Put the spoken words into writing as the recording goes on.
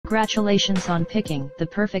Congratulations on picking the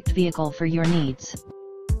perfect vehicle for your needs.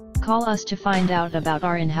 Call us to find out about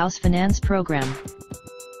our in-house finance program.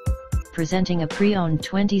 Presenting a pre-owned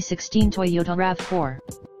 2016 Toyota RAV4.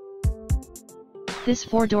 This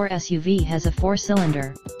 4-door SUV has a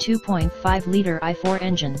 4-cylinder, 2.5-liter i4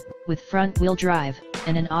 engine, with front-wheel drive,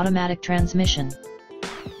 and an automatic transmission.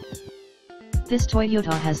 This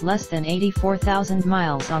Toyota has less than 84,000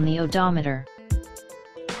 miles on the odometer.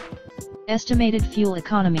 Estimated fuel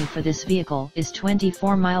economy for this vehicle is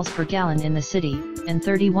 24 miles per gallon in the city, and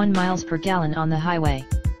 31 miles per gallon on the highway.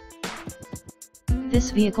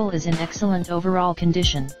 This vehicle is in excellent overall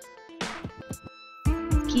condition.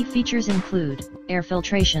 Key features include air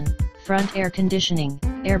filtration, front air conditioning,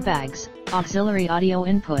 airbags, auxiliary audio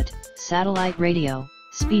input, satellite radio,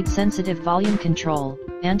 speed-sensitive volume control,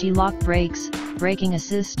 anti-lock brakes, braking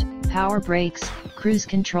assist, power brakes, cruise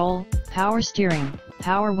control, power steering,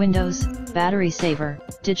 power windows, battery saver,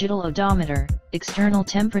 digital odometer, external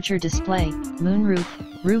temperature display, moonroof,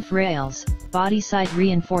 roof rails, body side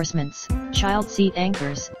reinforcements, child seat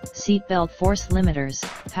anchors, seat belt force limiters,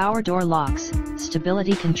 power door locks,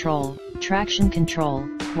 stability control, traction control,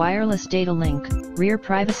 wireless data link, rear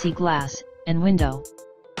privacy glass, and window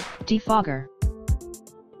defogger.